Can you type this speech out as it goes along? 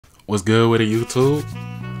What's good with it, YouTube?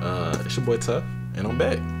 It's your boy Tuff, and I'm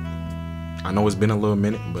back. I know it's been a little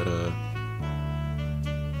minute, but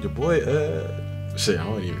your boy, shit, I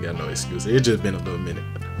don't even got no excuse. It just been a little minute,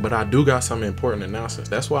 but I do got some important announcements.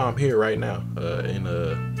 That's why I'm here right now. In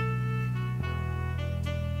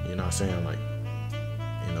you know what I'm saying, like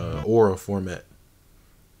in oral format.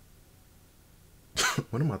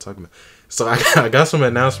 What am I talking about? So I got some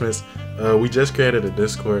announcements. We just created a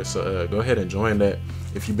Discord, so go ahead and join that.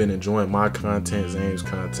 If you've been enjoying my content, Zames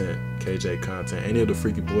content, KJ content, any of the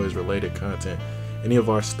Freakyboyz related content, any of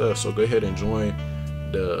our stuff, so go ahead and join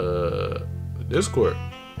the Discord.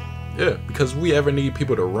 Yeah, because we ever need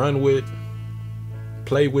people to run with,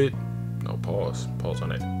 play with. No, pause on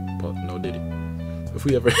that. Pause. No diddy. If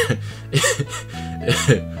we ever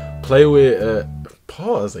play with,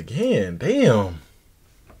 pause again. Damn.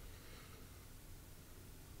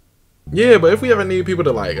 Yeah, but if we ever need people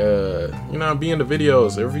to like, you know, be in the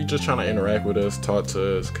videos, if you just trying to interact with us, talk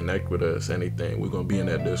to us, connect with us, anything, we're gonna be in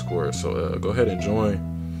that Discord. So go ahead and join.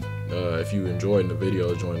 If you enjoyed the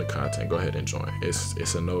video, join the content, go ahead and join.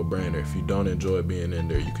 It's a no-brainer. If you don't enjoy being in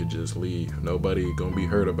there, you could just leave. Nobody gonna be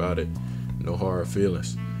hurt about it. No hard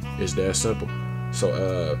feelings. It's that simple.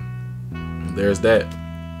 So there's that.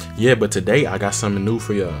 Yeah, but today I got something new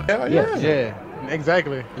for y'all. Yeah.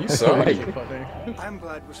 Exactly. You sorry. I'm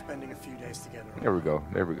glad we're spending a few days together. There we go.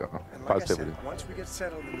 There we go. And like Positivity. I said, once we get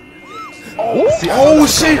settled in the new days. Oh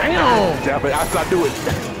shit! Damn. Damn it. I thought I do it.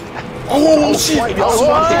 Oh shit!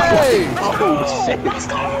 Oh shit. Let's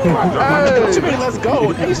go. What you mean, let's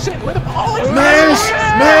go? Hey, shit. Let him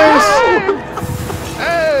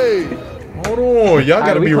Hey! Hold on, y'all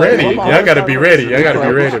gotta be ready. Y'all gotta be ready. Y'all gotta be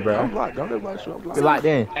ready, bro. I'm locked. Don't let you. We're locked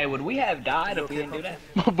in. Hey, would we have died if we didn't do that?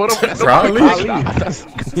 But Probably.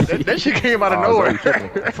 that shit came out of nowhere.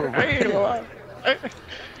 For real.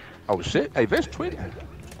 Oh shit. Hey, Vince tweeting.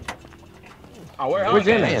 Oh, Where's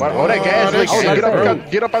in there? Oh, that gas leak.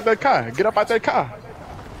 shit. Get up out that car. Get up out that car.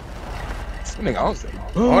 Nigga, Austin.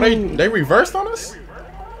 Oh, they reversed on us?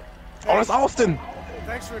 Oh, that's Austin.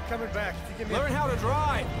 Thanks for coming back. If you give me Learn how to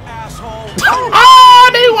drive, asshole. Oh,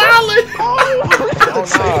 they wildin'.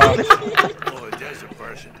 Oh, there's a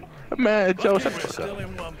version. Man, Joe, shut the fuck Still up.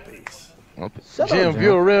 in one piece. Jim,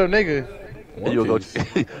 you a real nigga. You go.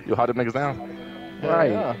 You hold them niggas down.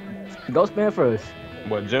 Right. Yeah. Go spin for us.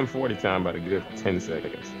 Well, Jim 40 time about a good 10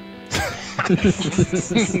 seconds.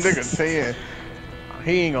 Nigga 10.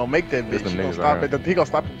 He ain't gonna make that bitch. Them He gonna niggas stop right at he gonna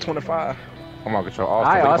stop at 25. I'm gonna control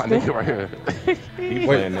Austin. Hi, Look at my Austin. nigga right here. He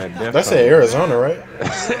playing that death That's song. in Arizona, right?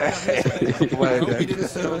 He didn't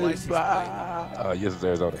send a license plate. Yes, it's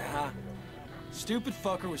Arizona. Stupid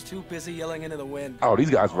fucker was too busy yelling into the wind. Oh,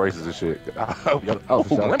 these guys racist as shit. Oh, for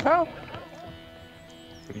sure. Glen Powell?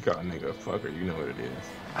 You call a nigga a fucker, you know what it is.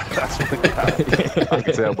 I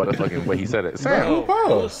can tell by the fucking way he said it. Sam, Who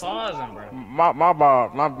paused? Who's pausing, bro?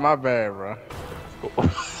 My bad, bro.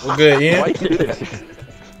 Well, good, Ian. why you do that?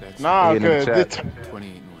 Nah, Ian in the cause chat.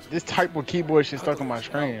 this type of keyboard shit stuck on my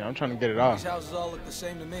screen. I'm trying to get it These off. houses all look the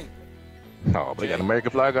same to me. Oh, but they got an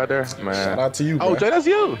American flag out there, man. Shout out to you, bro. Oh, Jay, that's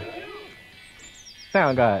you.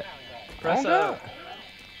 Sound God. Press God.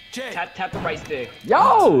 Jay, tap the right stick.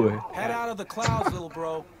 Yo! head out of the clouds, little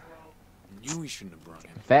bro. Knew we shouldn't have brought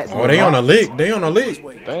him. Fat Oh, they on a lick. They on a lick.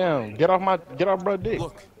 Wait, Damn, get off bro dick.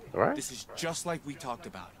 look, Right? this is just like we talked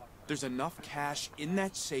about. There's enough cash in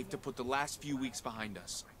that safe to put the last few weeks behind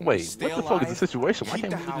us. Wait, Stay what the fuck is the alive, situation? Why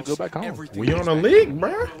keep can't the we just house, go back home? everything We on a is lick,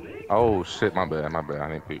 bro. Oh shit, my bad. I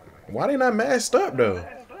didn't peep. Why they not masked up though?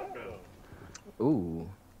 Ooh.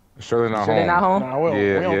 Surely not Sure home. they not home? Nah, we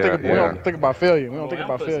don't think about failure. We don't think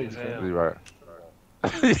about failure. You're right.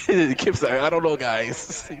 Kip said, I don't know, guys.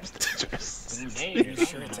 Seems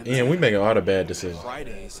dangerous. Ian, we making all the bad decisions.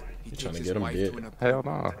 Fridays, he trying takes to his get 'em wife dead. to an Hell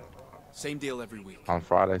appointment. no. Same deal every week. On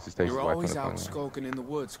Fridays, he takes his You're wife always to out the skulking in the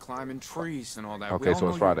woods, climbing trees and all that. Okay, We all so know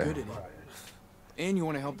it's Friday. You're good at it. And you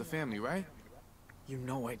want to help the family, right? You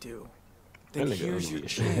know I do. Then That nigga here's your ugly.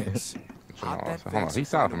 chance. Hop that Hold on, fence he and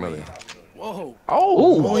sounds find a way. familiar. Whoa.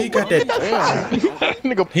 Oh, he got that.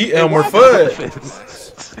 Nigga, He Elmer Fudd.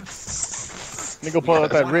 nigga pull out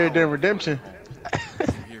that Red Dead Redemption.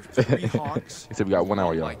 Here, 3 honks. He said we got 1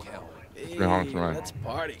 hour, y'all. Like hell. 3 honks right. Let's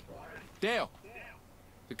party. Dale.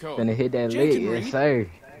 The code. Finna hit that Jake lick, can yes read. sir.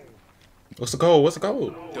 What's the code? What's the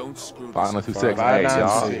code? Don't screw this 5926. up. Hey,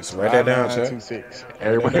 y'all. 5926. Write that down, chat. 5926.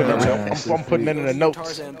 Everybody remember. I'm putting that in the notes.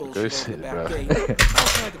 Tarzan bullshit Good over shit, the bro. back gate.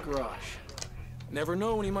 Outside the garage. Never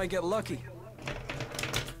know when he might get lucky.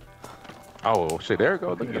 Oh, shit, there it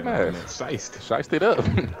goes. Look at that man. Siced. Shiced it up.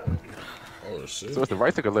 Oh shit. So it's the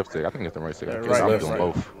right stick or left stick? I think it's the right stick. Yeah, I'm right, doing right.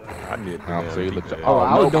 both. I did. So you look. Oh,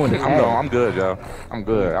 I was doing the I'm tag. done. I'm good, y'all. I'm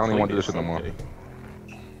good. I don't even want to do this shit no more.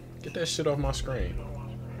 Get that shit off my screen.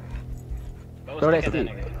 Throw that stick.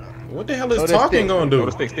 What the hell is Throw that talking stick. gonna Go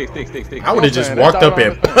do? to stick. I would have just man, walked that's up all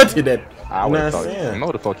and I'm punted that. I You would know have what I'm thought. saying?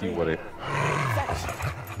 No, the fuck you would it.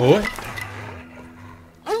 Boy.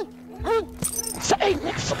 Hey,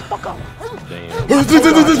 nigga, shut the fuck up. Damn.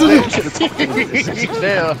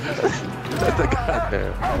 Damn.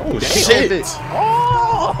 Goddamn. Oh shit.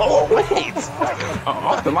 Oh, wait.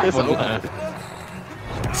 Off the life on the line.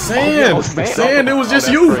 Sand, it was just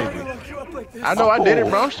you. I know I did it,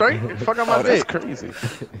 bro. I'm straight. Fuck on my Oh, that's dick. crazy.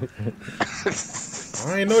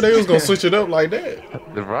 I ain't know they was gonna switch it up like that.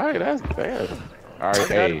 Right, that's bad. All right, Got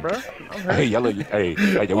hey, it, bro. hey, yellow, hey,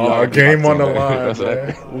 we Oh, all game on the boxing, line,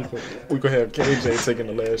 That's man. We could have KJ taking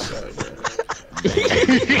the last shot,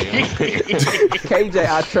 KJ,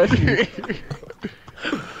 I trust you.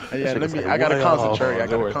 Yeah, let me. I gotta concentrate. I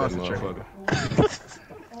gotta concentrate.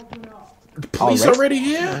 The police Already? already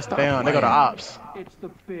here? Damn, they go to ops.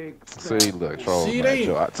 See, look, troll, See, man. they-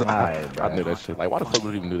 Joe, Alright, bro. I knew that shit. Like, why the fuck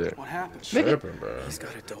would we even do that? What happened? Tripping, bro. He's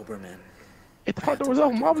got a Doberman. If the front door was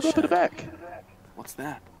open, why would we go to the back? What's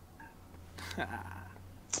that?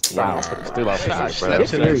 Wow, still off the Shit, bro.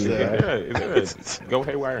 shit, Period, shit. bro. Go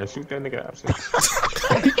haywire and shoot that nigga out.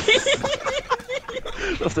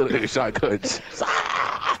 Let's do the shotgun.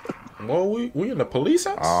 Well, we in the police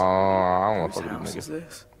house? Oh, I don't want to Whose fuck house with is these niggas.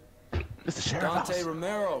 this? It's the sheriff Dante house.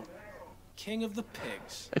 Romero, king of the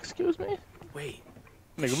pigs. Excuse me? Wait,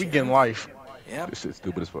 Nigga, we getting life. Yep. This shit's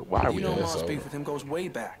stupid as fuck. Why are we You know doing Mom's this? beef with him goes way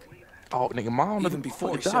back. Oh, nigga, mom Even doesn't before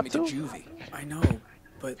he job sent me to too. juvie. I know,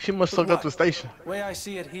 but She must suck up the station. Way I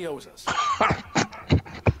see it, he owes us.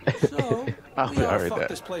 So, Oh, we I ought heard to fuck that.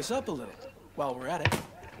 this place up a little while we're at it.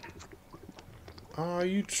 Oh,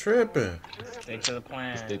 you tripping. Stick to the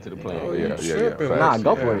plan. Stick to the Oh, plan. you Yeah. tripping. Nah, facts.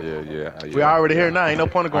 go Yeah, for it. Yeah. We already here now. Ain't no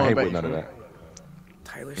point of I going ain't back. with none of that.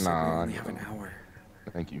 Tyler said Nah, we only I have an know. hour.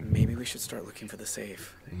 Thank you. Maybe we should start looking for the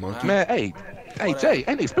safe. Monkey. Man, hey, Jay,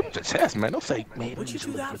 ain't spit with your chest, man. Don't say, man. What'd you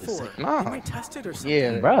do that for? You Nah, might test it or something.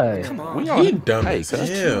 Yeah. Bruh, Come on. we He on. dumb Hey, as cuz.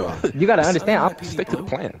 hell. you gotta understand, I'm Stick to the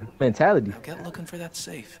plan. mentality. Now get looking for that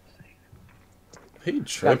safe. He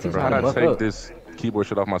tripping, Bro, how bro. do I Buck take up. this keyboard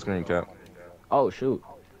shit off my screen, Cap? Oh shoot.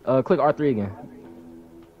 Click R3 again.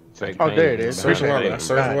 Oh, there it is. Search the wallet. God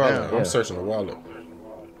Search the wallet. damn. I'm searching the wallet.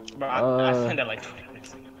 Bro, I sent that like 20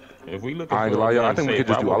 minutes ago. If we look I ain't gonna lie, y'all, I think we could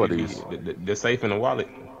just do all of these. The safe in the wallet.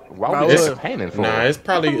 Why Bro, would we it's- get painting for? Nah, it's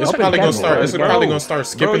probably Bro, gonna start. It's bro. probably gonna start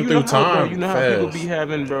skipping through time You know how people fast. be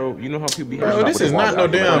having, bro. You know how people be Bro, having. this is not no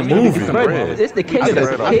damn Bro, movie. Some Bro, bread. it's the king I of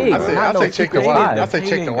said- the I pigs, said- not I no said check the secret wallet. spy. I said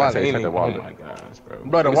check the wallet. Check the Oh wallet. my gosh, bro.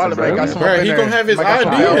 Bro, the wallet bread. got some Bro, up in he there. gonna have his Like, got some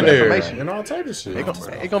ID in valuable there information. and all type of shit.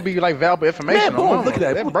 It gonna be like valuable information. Man, boom, on look at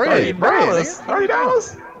that. That bread, $30.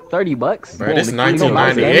 $30. $30. Bro, this Boom,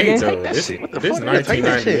 1998 the king though. of This Take that shit.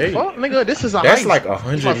 1998. Fuck, nigga, this is a That's heist. like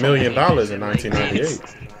 $100 million in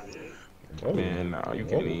 1998. Oh, Man, no, you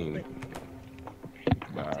can't even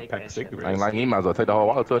buy a pack of cigarettes. I ain't like, you might as well take the whole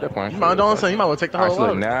wallet to at that point. You might as well take the whole Actually,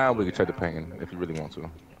 wallet. now we can check the painting if you really want to.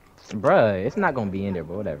 Bruh, it's not gonna be in there,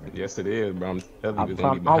 but whatever. Yes, it is, bro. I'm telling I'm you, it's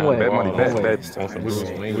gonna be I'm behind with the it. wall. Bet money, bet. On some Bruce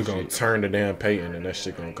Wayne we gonna shit. turn the damn painting and that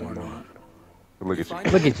shit gonna come on. Look at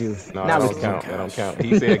you. Look at you. No, Now that look don't at count. you. That don't count.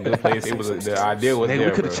 He said good place. It was the idea was Nigga, there.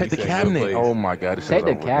 we could have bro. checked He the said good cabinet. place. Oh my god, this Check shit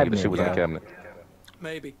the was over. cabinet, This shit was in the bro. cabinet.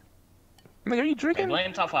 Maybe. Nigga, are you Hey, drinking?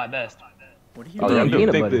 blame top 5 best. What are you Oh, doing? yeah, You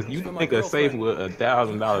peanut think butter. this? You think a safe with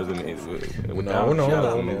 $1,000 in it?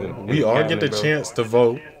 No. We all get the chance to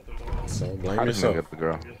vote. So blame I just yourself. get the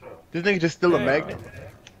girl. This nigga just still a magnet.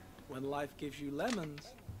 When life gives you lemons.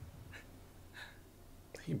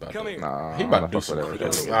 He about Come to, here. Nah, he about to do some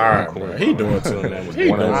crazy. Alright, bro. He doing too much. He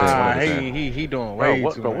One doing of too them. much. He doing Bro, way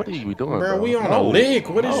what, too bro, much. what are you doing, Bro, bro? we on a lick.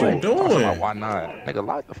 What is you Talking about doing? why not? Nigga,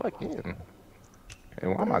 lock the fuck in.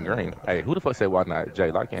 And why am I green? Hey, who the fuck said why not?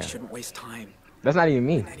 Jay, lock in. We shouldn't waste time. That's not even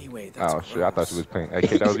me. Anyway, that's Oh shit, I thought she was pink. Hey,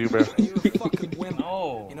 kid, that was you, bro? You're a fucking wimp.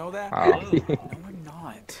 No. You know that? Oh, No, we're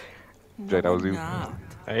not. Jay, that was you. Nah.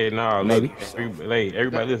 Hey, no, Maybe.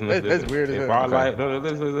 everybody listen. That's weird as If hell. our Okay. life,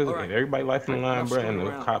 listen. If everybody life in the line, bro, and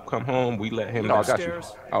the cop come home, we let him No, I know. got you.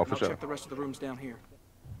 Upstairs, Oh, for I'll sure. check the rest of the rooms down here.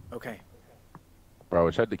 Okay.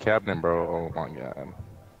 Bro, check the cabinet, bro. Oh my god.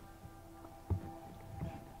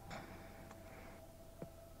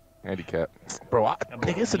 Handicap. Bro,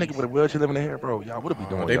 nigga, it's a nigga with a wheelchair living in here, bro. Y'all, what are we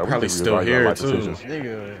doing? they y'all? We probably need to still reevaluate here, life too. decisions.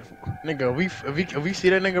 Nigga, if we see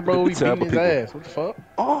that nigga, bro, we Tell beating his people. ass. What the fuck?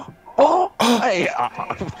 Hey,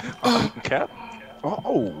 Cap.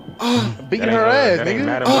 Beating her ass, nigga.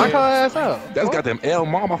 Knock her ass out. That's got them L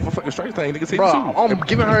mama for fucking straight thing, nigga. Bro, I'm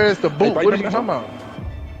giving her ass the boot. What are you talking about?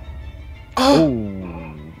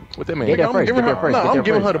 What that mean? Get that I'm first. giving Get her. that first. No, get I'm that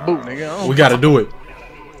giving first. her the boot, nigga. We gotta do it.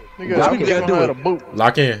 Nigga, I'm giving her the boot.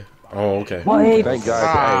 Lock in. Oh, okay. What? Thank God. Hey,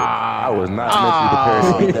 I was not mentally prepared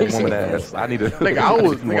to beat that woman ass. I need to.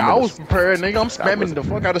 Nigga, I was prepared, nigga. I'm spamming the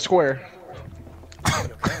fuck out of square.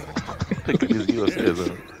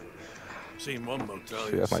 Seen one motel.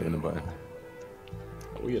 Shit, that's not even the button.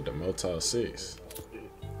 We at the Motel 6.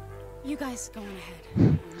 You guys going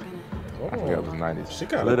ahead. Oh, I forgot it was 90s. she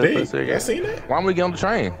got a big. You seen that? Why don't we get on the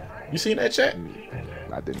train? You seen that chat?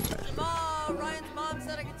 I didn't actually. Mom, Ryan's mom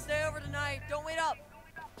said I could stay over tonight. Don't wait up.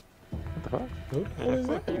 What the fuck? What is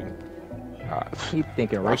that? Keep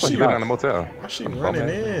thinking Why right. she go down the motel? Why she running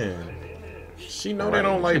in? She know they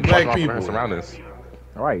don't She like walking black off her people. surroundings.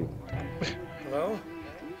 All right. Hello?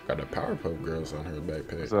 Got the Powerpuff Girls on her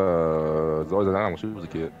backpack. It's Zoe Zidane when she was a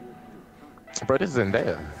kid. Bro, this is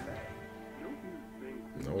Zendaya.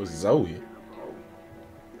 No, it's Zoe.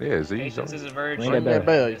 Yeah, Z. Patience is a virtue. Ring that That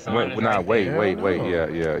bell. The sign is right Wait.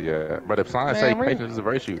 there. Yeah. But if signs Man, say really? patience is a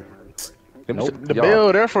virtue. The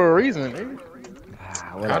bell there for a reason,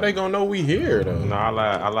 nigga. How they gonna know we here though? No, I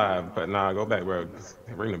lied. But nah, go back, bro.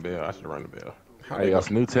 Ring the bell. I should run the bell. How Hey, they us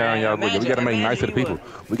gonna... Newtown, y'all. Look, we gotta make nice to the imagine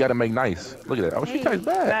people. We gotta make nice. Look at that. Oh, she tastes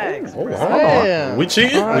bad. Facts. Oh, hold Damn. on. We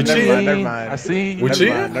cheating? Oh, We never cheating? mind, never mind. I see. We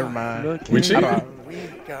cheating? Never mind. We cheating? We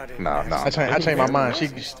got it. Nah. I changed my mind.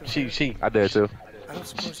 She. I did too. I don't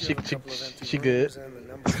suppose She- you have a couple of empty she good. bottles and the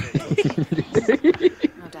number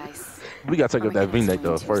plate. No dice. We gotta take up that V-neck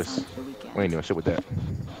though first. We ain't doing shit with that.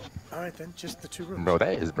 All right then, just the 2 rooms. Bro,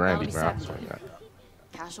 that is brandy, bro. Already said.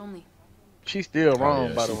 Cash only. She's still wrong,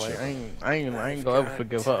 yeah, by the she way. I ain't gonna ever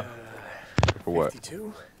forgive her. For what?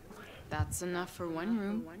 52? That's enough for one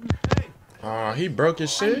room. Aw, he broke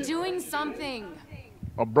his I'm shit. doing something.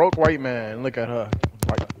 A broke white man. Look at her.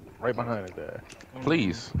 Right behind it there.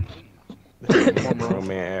 Please. Bro,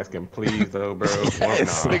 man, asking please though, bro.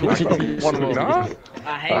 Nigga, one room. Nah?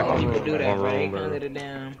 I hate when people do that, One bro. They room, bro. can't let it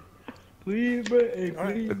down. Please, bro. Hey,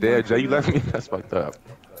 please. There, Jay, you left me. That's fucked up.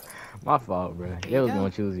 My fault, bro. They was gonna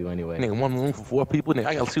choose you anyway. Nigga, one room for 4 people. Nigga,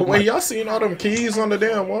 I got 2. Wait, y'all seen all them keys on the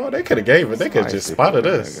damn wall? They could have gave it. They could have just spotted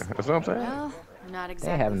us. That's what I'm saying. Well, not They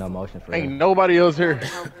exactly. ain't having no motion for Ain't that. nobody else here.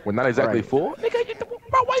 We're not exactly Right. 4. Nigga, get the.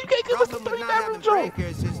 Bro, why you can't give us the 3 bedroom joint?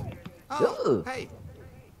 Ugh. Hey,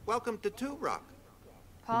 welcome to Two Rock.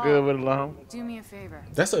 Paul, Good with it, alone. do me a favor.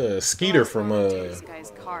 That's a Skeeter from Take this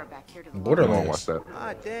guy's car back here to the I don't Borderlands. watch that.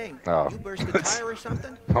 Ah, dang. Oh. You burst a tire or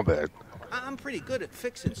something? My bad. I'm pretty good at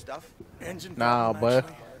fixing stuff. Engine Nah, problem, boy.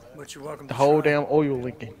 actually, but you're welcome The to whole try. damn oil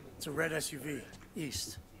leaking. It's a red SUV.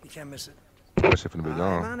 East. You can't miss it. That shit finna be I'm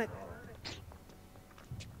gone. on it.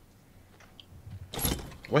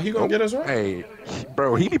 What he gonna get us right? Hey,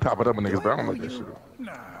 bro, he be popping up on niggas, bro. I don't like this shit.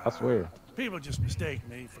 Nah. I swear. People just mistake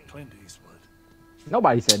me for Clint Eastwood.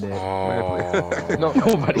 Nobody said that. Oh. No,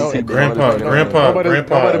 Nobody said that. Grandpa, Nobody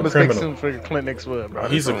a mistakes criminal. him for Clint Eastwood, bro.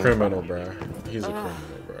 He's a criminal, bro. He's a criminal,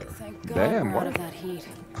 bro. Thank God Damn, we're out what? of that heat.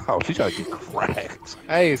 Oh, she trying to get cracked.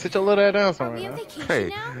 Hey, sit your little ass down Are somewhere, we on man. vacation Hey,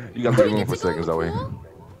 now? you gotta Do leave we room get for to go in seconds, the Zoe. pool?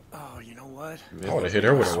 Oh, you know what? I would have hit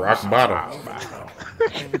her with a rock bottom.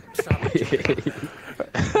 Stop it.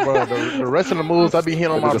 Bro, the rest of the moves I be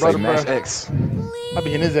hitting on my Nigga say brother, Max bro. X. I be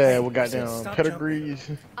hitting his ass with goddamn pedigrees.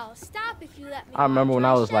 I'll stop if you let me. I remember when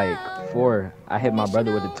I was like Show. 4, I hit my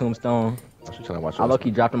brother with the tombstone. She trying to watch I us.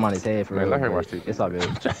 low-key dropped him on his head for Man, real. let her but watch TV. It's all good.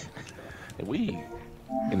 We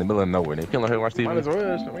in the middle of nowhere. They can't let her watch Might as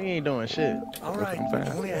TV. well. We ain't doing shit. All right. what I'm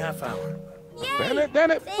saying. Only a half hour.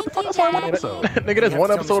 Damn it. What the fuck? That's only one episode. Nigga, that's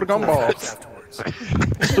one episode of Gumballs.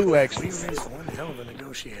 Afterwards. 2 actually. Leonie's one hell of a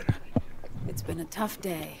negotiator. It's been a tough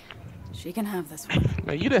day. She can have this one.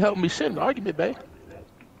 Man, you done helped me shit in the argument, babe.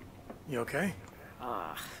 You okay?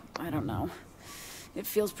 I don't know. It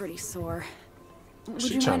feels pretty sore. Would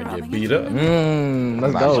She you trying mind to get rubbing beat it? up.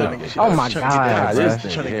 Let's Nah, go. trying to get- Oh my trying to get god, that bruh.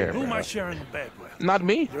 This Trying to nigga get- here, Who am I bro. sharing the bed with? Not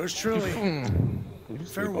me. Yours truly. You Fair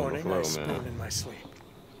sleep on the warning, floor, I spoon man. in my sleep.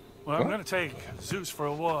 Well, I'm gonna take Zeus for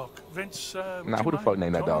a walk. Vince, would Nah, you who the mind fuck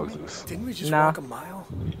named that joining dog me? Zeus? Didn't we just Nah. walk a mile?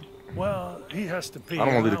 Well, he has to pee. I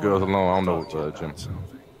don't wanna leave the girls alone. I don't know, Talk to you Jim. about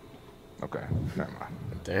something. Okay, never mind.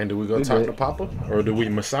 Damn, do we go talk to Papa? Or do we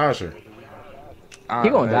massage her? He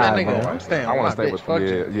gonna That die, nigga, bro. I'm staying I with want my to stay bitch. with Fuck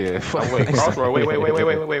you. yeah. Oh, wait,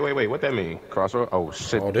 crossroad. Wait. What that mean? Crossroad. Oh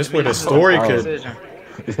shit. Oh, this where the story could. Decision.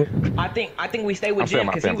 I think we stay with I'm saying Jim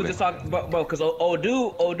my because he was family. just talking, bro. Because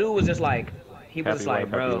Odu was just like, he was Happy just like,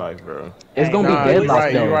 life, happy bro. life, bro. It's gonna Nah, be you deadlock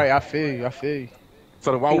right, you though. right. I feel you.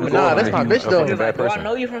 So then why would we Nah, go that's if my you bitch, a though. fucking He was bad like, bro, I person?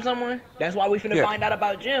 know you from somewhere. That's why we finna Yeah. find out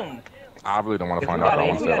about Jim. I really don't want to If we find out.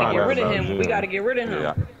 gotta get rid of him. We gotta get rid of him.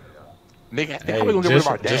 Yeah. Nigga, Hey, how we gonna get rid of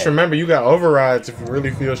our just dad? remember, you got overrides if you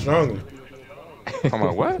really feel strongly. I'm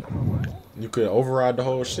like, what? You could override the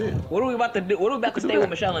whole shit. What are we about to do? What are we about to stay with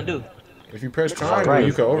Michelle and do? If you press triangle,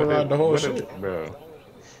 you can override the whole shit. Bro.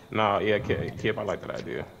 Nah, yeah, Kip, I like that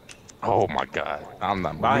idea. Oh my god. I'm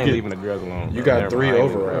not. But I ain't leaving the girls alone. You bro. got Never 3 mind.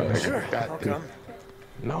 overrides. Sure, I'll come.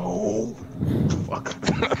 No. Fuck.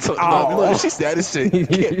 Look, she said this shit.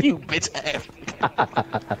 You bitch ass.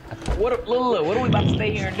 What are we about to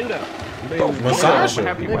stay here and do though? Massage her.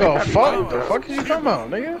 Nigga, fuck. The fuck is you talking about,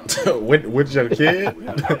 nigga? with your kid?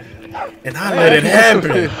 And I let it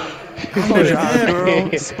happen. I let it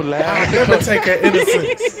happen. I'll never take her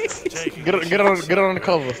innocence. Get on the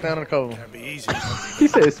cover. Stand on the cover. That'd be easy. He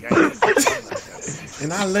says,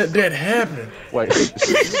 And I let that happen. Wait. Are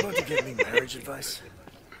you about to give me marriage advice?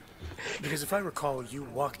 Because if I recall, you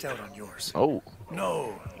walked out on yours. Oh.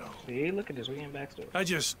 No. See, look at this. We getting backstory. I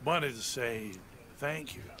just wanted to say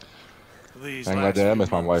thank you. For these I ain't last like that. I few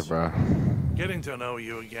miss my months. wife, bro. Getting to know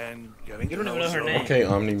you again. Getting You to don't know even know her Zoe. name. Okay,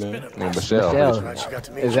 Omni Man. Name Michelle. Glad you got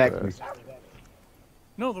to meet exactly.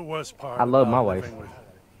 No, the worst part. I love about my wife. living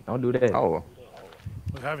Don't do that. Oh.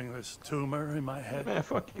 with having this tumor in my head. Man,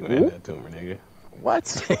 fuck you and that tumor, nigga. What?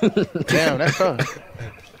 Damn, that's tough.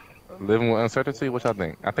 Living with uncertainty? What y'all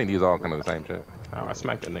think? I think these all kind of the same shit. Oh, I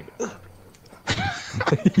smacked that nigga.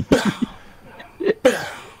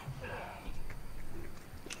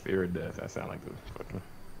 Fear of death. That sound like the fucking.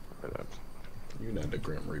 You're not the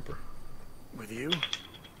Grim Reaper. With you,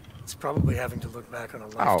 it's probably having to look back on a Oh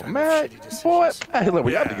lifetime man, of shitty decisions. boy! Hey, look,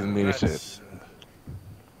 y'all Yeah, niggas mean as shit. that's,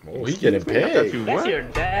 Oh, he getting paid. That's your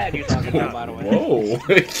dad you talking about, by the way. Whoa.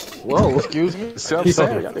 Whoa. Excuse me.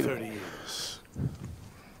 Self-centered. Y'all 30 niggas. years.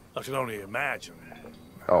 I can only imagine.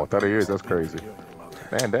 Oh, 30 years. That's crazy.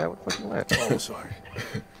 Man, Dad, what the fuck you at? Oh, sorry.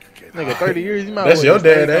 Nigga, 30 years, you might That's as your well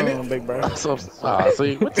dad, stay ain't home, big bro. So,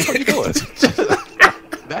 see, what the fuck you doing?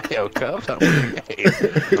 Damn, cuz.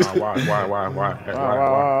 Why?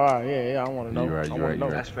 Why? Yeah, I want to know. You right.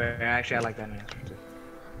 That's fair. Actually, I like that name.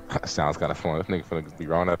 Sounds kind of fun. This nigga finna be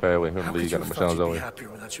wrong up there with him. How Lee could got you a have Michelle thought you'd be Zoe. happier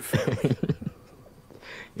without your family?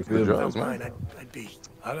 You feel drugs, Without man? mine, I'd be.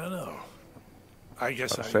 I don't know. I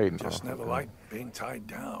guess I shading, just huh? never liked being tied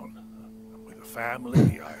down. With a family,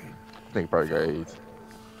 Nigga probably got AIDS.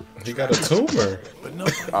 He got a tumor. But no.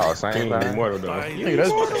 Oh, same Ain't thing. immortal though. Nigga,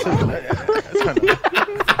 that's kind of.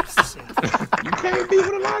 You can't be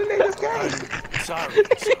with a lot of niggas, guys. Sorry.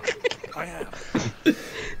 I am.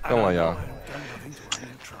 Come on, y'all. I've done nothing to earn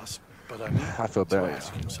your trust, but I need I feel to bad.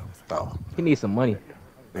 ask you something. Oh, He needs some money.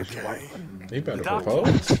 Okay. He better The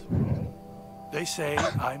propose. doctors, they say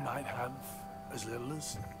I might have as little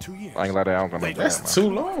as 2 years. I ain't like that. I'm gonna. That's too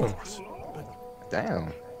long.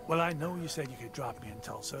 Damn. Well, I know you said you could drop me in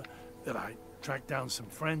Tulsa, that I tracked down some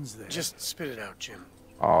friends there. Just spit it out, Jim.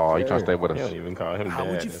 Oh, you trying to stay with You don't us? even call him How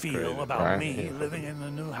dad. would you That's feel crazy. about Right. me living in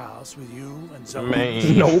a new house with you and Zoe?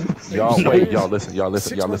 Man. Nope. Y'all wait. Y'all listen. Y'all listen.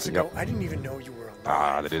 6 Y'all months listen. ago, Y'all. I didn't even know you were alive.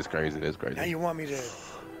 Ah, that is crazy. That is Now crazy. you want me to...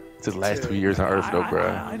 It's the last 2 years on Earth, though, bro.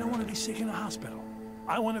 I don't want to be sick in a hospital.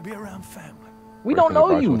 I want to be around family. We don't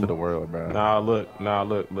know you. To the world, bro. Nah, look. Yeah,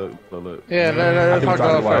 no, talk to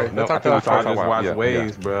us first. No, I Talk think to I us just first. watch Yeah,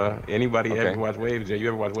 Waves, bro. Anybody Okay. ever watch Waves? Jay, you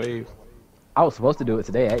ever watch Waves? I was supposed to do it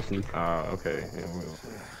today, actually. Okay. Yeah,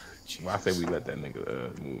 well, I say we let that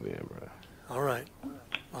nigga move in, bro. All right.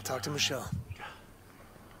 I'll talk to Michelle.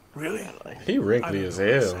 Really? He wrinkly as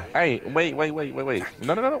hell. Hey, wait. No, wait.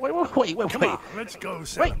 Come on, let's go,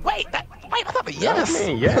 Sam. Wait, I thought the yes. I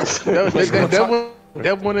mean, yes.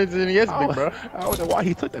 That one is in yes, big bro. I don't know why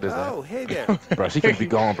he took that as that. Oh, hey there. Bro, she could be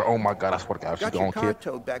gone, bro. Oh my god, I swear to God, she's Got your gone, car kid.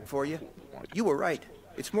 towed back for you. You were right.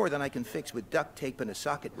 It's more than I can fix with duct tape and a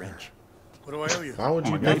socket wrench. What do I owe you? Why would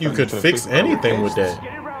you think you could fix anything with that?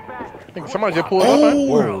 Somebody just pulled up.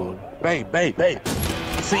 Oh, Babe.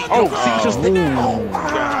 See, just I don't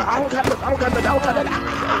got that.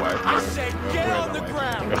 I said get on the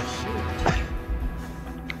ground.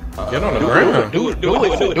 get on the ground. Do it.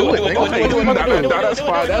 That's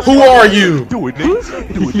fine. That's Who are you? Do it,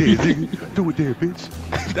 nigga. Do it there, nigga. Do it there,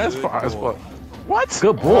 bitch. That's fine as fuck. What?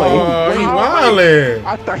 Good boy. Oh, he wildin'.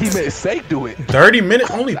 I thought he meant say do it. 30 minutes,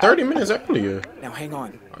 only 30 minutes earlier. Now hang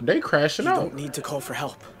on. They crashing You out. don't need to call for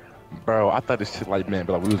help. Bro, I thought this shit like, man,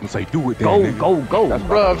 but like, we was gonna say do it then, Go, nigga. go.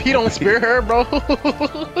 Bro, if he don't spare her, bro.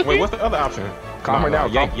 Wait, what's the other option? Calm her down.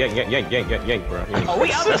 Yank, bro. Oh,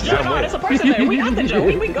 we out the joint. Oh, there's a person there. We out the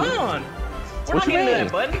joint. We gone. We're not What you getting to mean?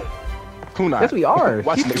 that button. Who not? Yes, we are.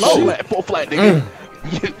 Watch Keep me. low. Full flat, nigga.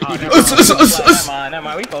 Never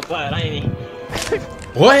mind. We full flat. I ain't even.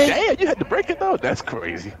 What? Damn, you had to break it though. That's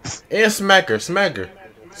crazy. And smack her.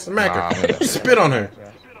 Smack her. Spit on her.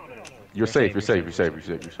 You're safe. You're safe. You're safe. You're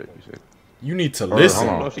safe. You're safe. You're safe. You need to listen.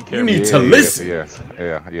 You need to Yeah, listen. Yeah.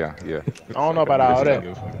 I don't know about all that.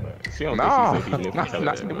 She don't we Nah,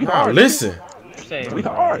 hard. listen. We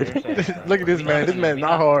hard. Look at this man. This man's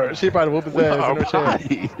not hard. She probably whoop his ass in her chest.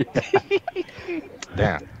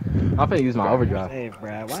 Damn. I'm finna use my overdrive. Hey,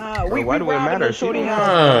 bro. Wow. Why do it matter?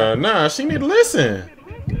 Nah, she need to listen.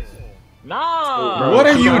 Nah. What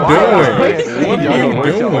are you doing? What are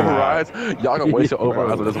you doing? Y'all gonna waste your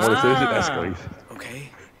overrides on this one decision? That's crazy. Okay.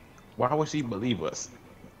 Why would she believe us?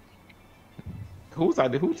 Who's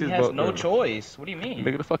just She has no choice. What do you mean?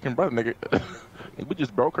 Nigga, the fucking brother, nigga. We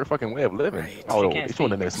just broke her fucking way of living. Right. Oh, She can't it's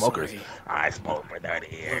one of speak. them smokers. Sorry. I smoke for 30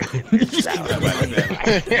 years.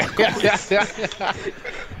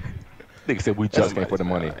 Nigga said we just came for the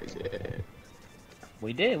money.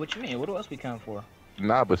 We did. What you mean? What else we come for?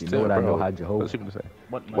 Nah, but You still, know what I bro. know how Jehovah. What's she gonna say?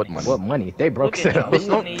 What money? What money? What money? They broke Look at set up.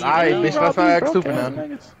 y'all. Alright, bitch, let's not act stupid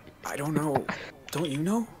now. I don't know. Don't you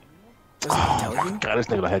know? Doesn't he tell you? God, this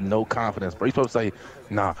nigga had no confidence, bro. He's supposed to say,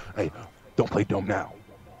 nah, hey, don't play dumb now.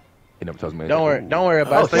 He never tells me Don't worry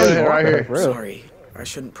about it. Stay sorry. here right here. For real. Sorry. I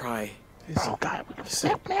shouldn't pry. Oh, God.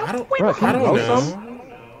 I don't Bro, know.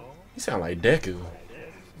 You sound like Deku.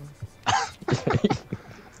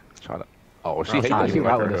 Trying to. Oh, she hates Nah, me. she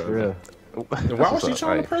right with us for real. Why was she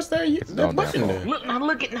trying to press that button there?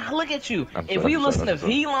 Look at you. I'm If sorry, we I'm listen sorry, to I'm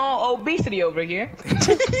sorry. V-Long Obesity over here,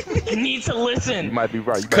 you need to You listen might be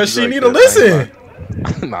right. Cause she need to listen.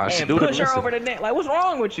 Nah, she and do push it. her over the neck. Like, what's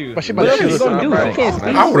wrong with you? But she What about else to you shoot gonna do? Right. She can't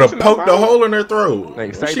speak. I would have poked a hole in her throat. Nigga,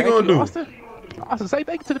 What say she thank gonna you, do? Austin, say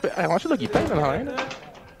thank you to the. Hey, why don't you look, you paying her, ain't it?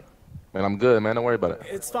 Man, I'm good, man. Don't worry about it.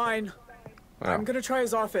 It's fine. I'm gonna try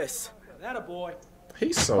his office. That a boy.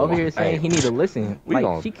 He's so Over here saying he need to listen. We Like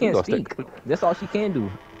gon- she we can't gon' speak. stick- That's all she can do.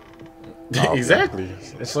 exactly.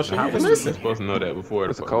 So she need to listen. Supposed to know that before.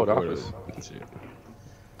 It's a cold office.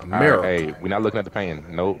 America. Hey, we're not looking at the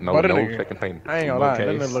painting. No What a nigga. second painting. I ain't gonna lie. That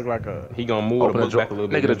nigga look like a. He gonna move Open the the book back a little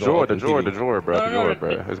bit. Nigga, the Just gonna drawer, open bro. No, The drawer, bro.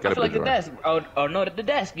 It's I gotta feel be like the drawer. desk. Oh no, the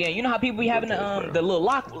desk. Yeah, you know how people be having the little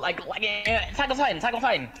lock, like Attack on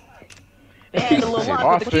Titan. They had the little lock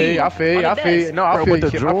I with the key. feel. on the desk. No, I Bro, feel with you,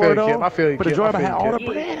 the Kip. I drawer, feel you, though? Kip. I feel you, But the Kip. drawer I feel had all you, the Kip.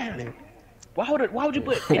 bread in it. Why would you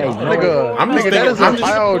put? Nigga, I'm just nigga, that is thinking- a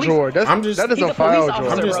file drawer. That I'm just- is He's a a file police drawer. I'm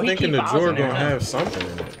officer. just Bro, he thinking keep the files drawer in there. gonna have something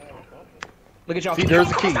in it. Look at y'all. See, there's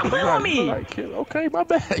the key. Stop playing on me. Like, Kip, okay, my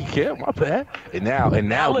bad. Kip, my bad. And now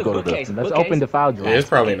we look, go to bookcase. the. Let's open the file drawer. Yeah, it's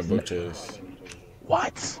probably in the book chest.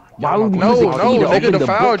 What? Why would we No, use a key no, to nigga, open the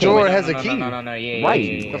file bookcase? drawer has a key. No, yeah.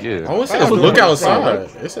 Right. Yeah. Oh, it says look outside.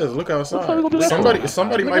 It says look What the fuck we outside. gonna do that for?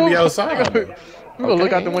 Somebody might be outside. We gonna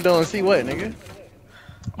look out the window and see what, nigga.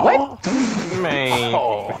 What? Man.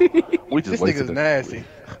 We This just nigga's wasted it. nasty.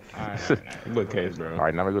 Bookcase, bro. All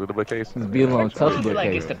right, now we go to the bookcase. Be a little tough I feel like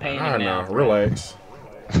it's bookcase. the painting I now. know. Relax.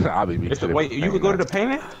 I'll be It's the, wait, you could go to the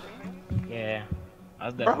painting? Yeah. I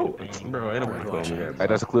was Bro, definitely the painting. bro, ain't nobody told me that. Hey,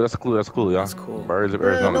 that's a clue, y'all. That's cool. Birds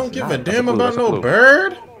Bruh, don't give a damn clue, about that's a no clue.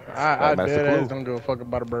 bird. I That's the dead clue. ass don't give a fuck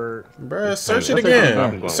about a bird. Bruh, search it That's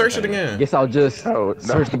again. a- Search it again. Guess I'll just Oh, no.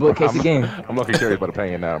 search the bookcase again. I'm looking curious about the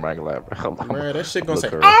painting now, man. I ain't gonna lie, bro. Bruh, that shit gonna Look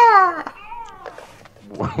say, her. ah!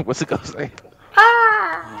 What's it gonna say?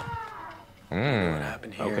 What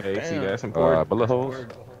happened here? Okay, see, that's important. Bullet holes.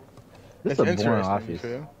 This is That's a boring interesting, office. you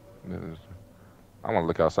feel? I want to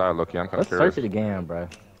look outside, Loki. I'm kind Let's of curious. search it again, bro.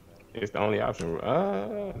 It's the only option.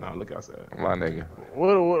 No, look outside. My nigga.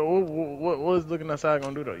 What is looking outside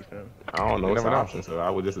gonna do though? You feel me? I don't know. You It's never an know. option, so I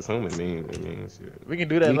would just assume it means shit. We can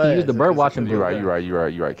do that You last. can use the bird watching You're book.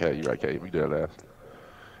 right, Kat. We do that last.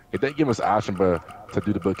 If they give us an option, bro, to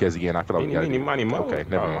do the bookcase again, I feel like we gotta Meeny, do it. miny, mo. Okay,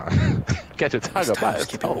 never Oh. mind. Catch a tiger by its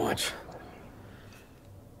Keep it toe. watch.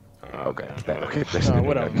 Okay, okay. No,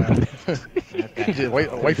 whatever, man. He just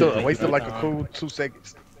wasted like a cool 2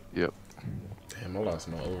 seconds. Yep. Damn, I lost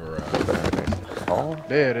my override. Oh,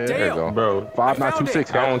 There it is. there you go. Bro,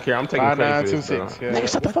 5926. I don't care. I'm taking credit for this, bro. 5926. Yeah.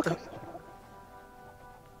 Nigga, shut the fuck up.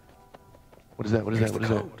 What is that? What is that? What is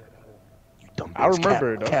that? You dumb I bitch.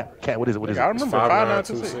 remember it, though. Cat, what is it? What is I it? remember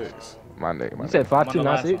 5926. 5926. My nigga, my You said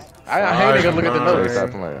 5296? I ain't gonna look at the notes.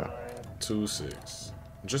 Stop playing. 26.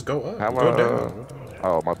 Just go up. How Go about, down.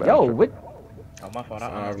 Oh, my bad. Yo, what? Oh, my fault.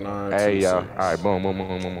 5926. Hey, y'all. All right, boom.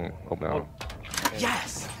 Open that one.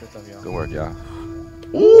 Yes. Good work, y'all.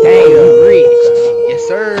 Damn, reach. Yes,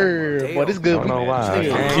 sir. Boy, this good. I don't know why.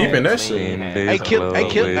 Keeping that shit. Hey, Kip.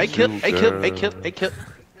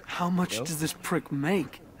 How much does this prick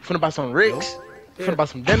make? Finna buy some Ricks. Finna buy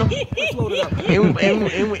some denim. and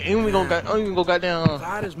we gonna go goddamn.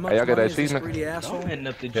 Hey, y'all got that achievement? Open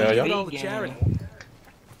up the Yeah, GV yeah. game.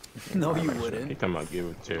 No, you wouldn't. He talking about give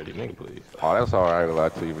it to charity, nigga, please. Oh, that's all right. A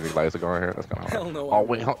lot to you. Nigga likes to go in here. That's kind of hard. Hell no. Oh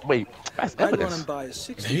wait. That's I'd run evidence. him by a He's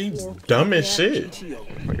 64 dumb as shit.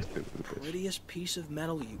 GTO. Prettiest piece of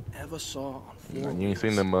metal you ever saw on four You ain't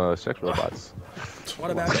seen them sex robots.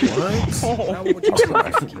 What about you? Now what you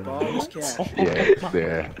do? Keep all this cash.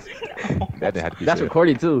 Yeah. That didn't have to be. That's said.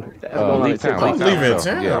 recorded too. That's going on Leave TikTok. town. Leaving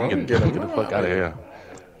town. Yeah, I'm getting the fuck out of here.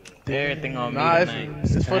 Everything on me Nah, tonight.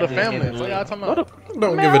 it's for the family. What y'all talking about?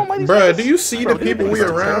 Don't give it, bruh. Do you see the people we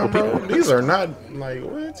around, bro? These are not like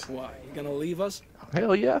what? Why? You gonna leave us?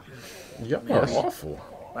 Hell yeah. Y'all are awful.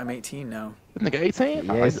 I'm 18 now. This nigga 18?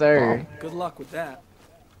 Yes, sir. Good luck with that.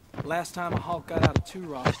 Last time a Hulk got out of 2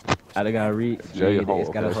 rocks. I gotta read. It's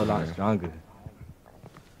got a whole lot stronger.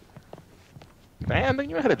 Damn, nigga,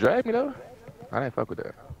 you had to drag me though. I didn't fuck with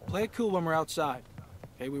that. Play it cool when we're outside.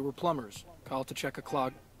 Hey, we were plumbers. Call to check a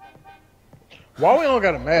clog. Why we don't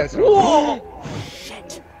got a mask? Whoa!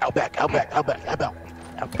 Shit. Out back.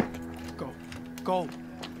 Go.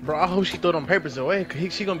 Bro, I hope she throw them papers away.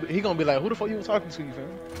 Cause he gonna be like, who the fuck you was talking to, you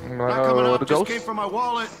fam? Not coming up, just came from my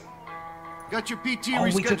wallet. Got your PT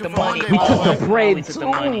rescheduled for Monday. We took the bread We took the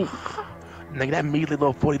money. Nigga, that measly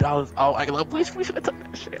little $40. Oh, I love. We should have took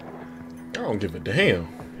that shit. I don't give a damn.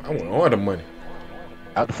 I want all the money.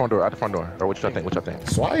 Out the front door. Or what y'all think?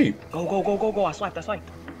 Swipe. Go. I swiped. Is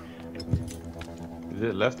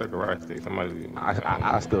it left or the right stick? Somebody.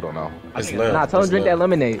 I still don't know. It's left. Nah, tell him drink that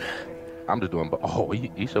lemonade. I'm just doing. Oh,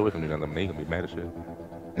 he so away from me that lemonade. He gonna be mad as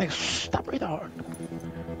shit. Nigga, stop breathing hard.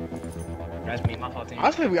 That's me, my fault.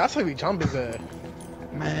 I say we jump his ass.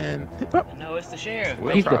 Man. No, it's the sheriff.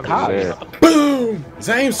 He's the cop. Boom!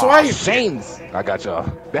 Zames swipe. James. I got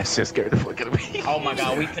y'all. That shit scared the fuck out of me. Oh my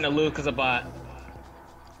god, we finna lose because of bot.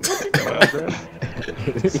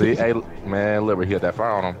 See, hey, man, Liberty, he had that fire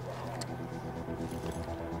on him.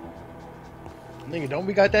 Nigga, don't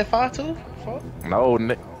we got that fire too? Fuck. No, We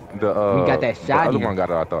got that the shotty. other one got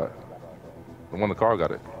it, I thought. The one in the car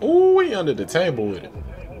got it. Ooh, we under the table with it.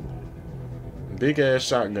 Big ass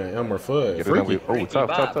shotgun, Elmer Fudd. Yeah, Freaky. oh,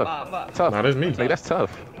 tough. Tough. Nah, that's me. Nigga, that's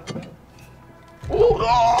tough.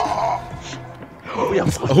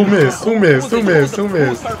 Who missed?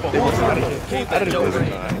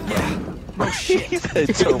 He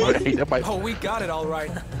said, Joe, Oh, we got it all right.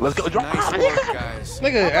 let's go. Drop.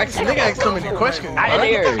 Nigga asked so many questions. Out of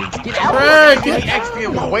there. Get out. Brad, He asked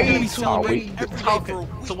him way too many.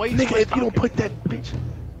 So wait, Nigga, if you don't put that bitch,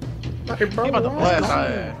 Hey, bro, he about to blast our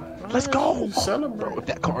ass. let's go. Celebrate. If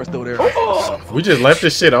that car's still there. We just left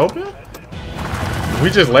this shit open? We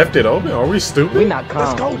just left it open? Are we stupid? We not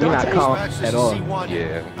calm. We not calm at all.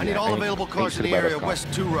 Yeah. I need all available cars in the area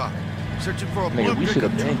west 2 Rock. Searching for a blue Nigga, we should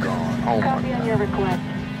have been gone. Oh my Copy on your request.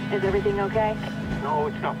 Is everything okay? No,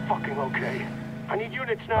 it's not fucking okay. I need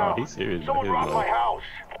units now. He's serious. Someone robbed my house.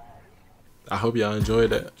 I hope y'all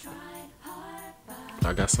enjoyed that.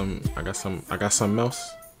 I got something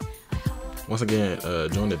else. Once again,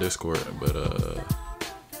 join the Discord, but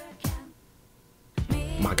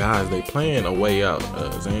my guys, they playing A Way Out.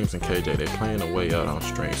 Zames and KJ, they playing A Way Out on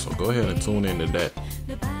stream, so go ahead and tune into that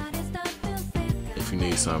if you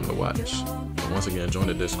need something to watch. And once again, join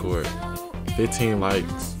the Discord. 15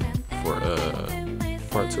 likes for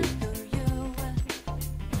part 2.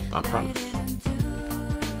 I promise.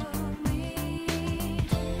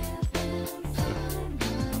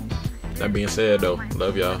 That being said, though,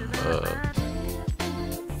 love y'all.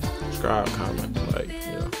 Subscribe, comment, like,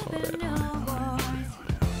 you know, all that.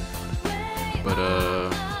 But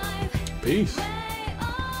peace.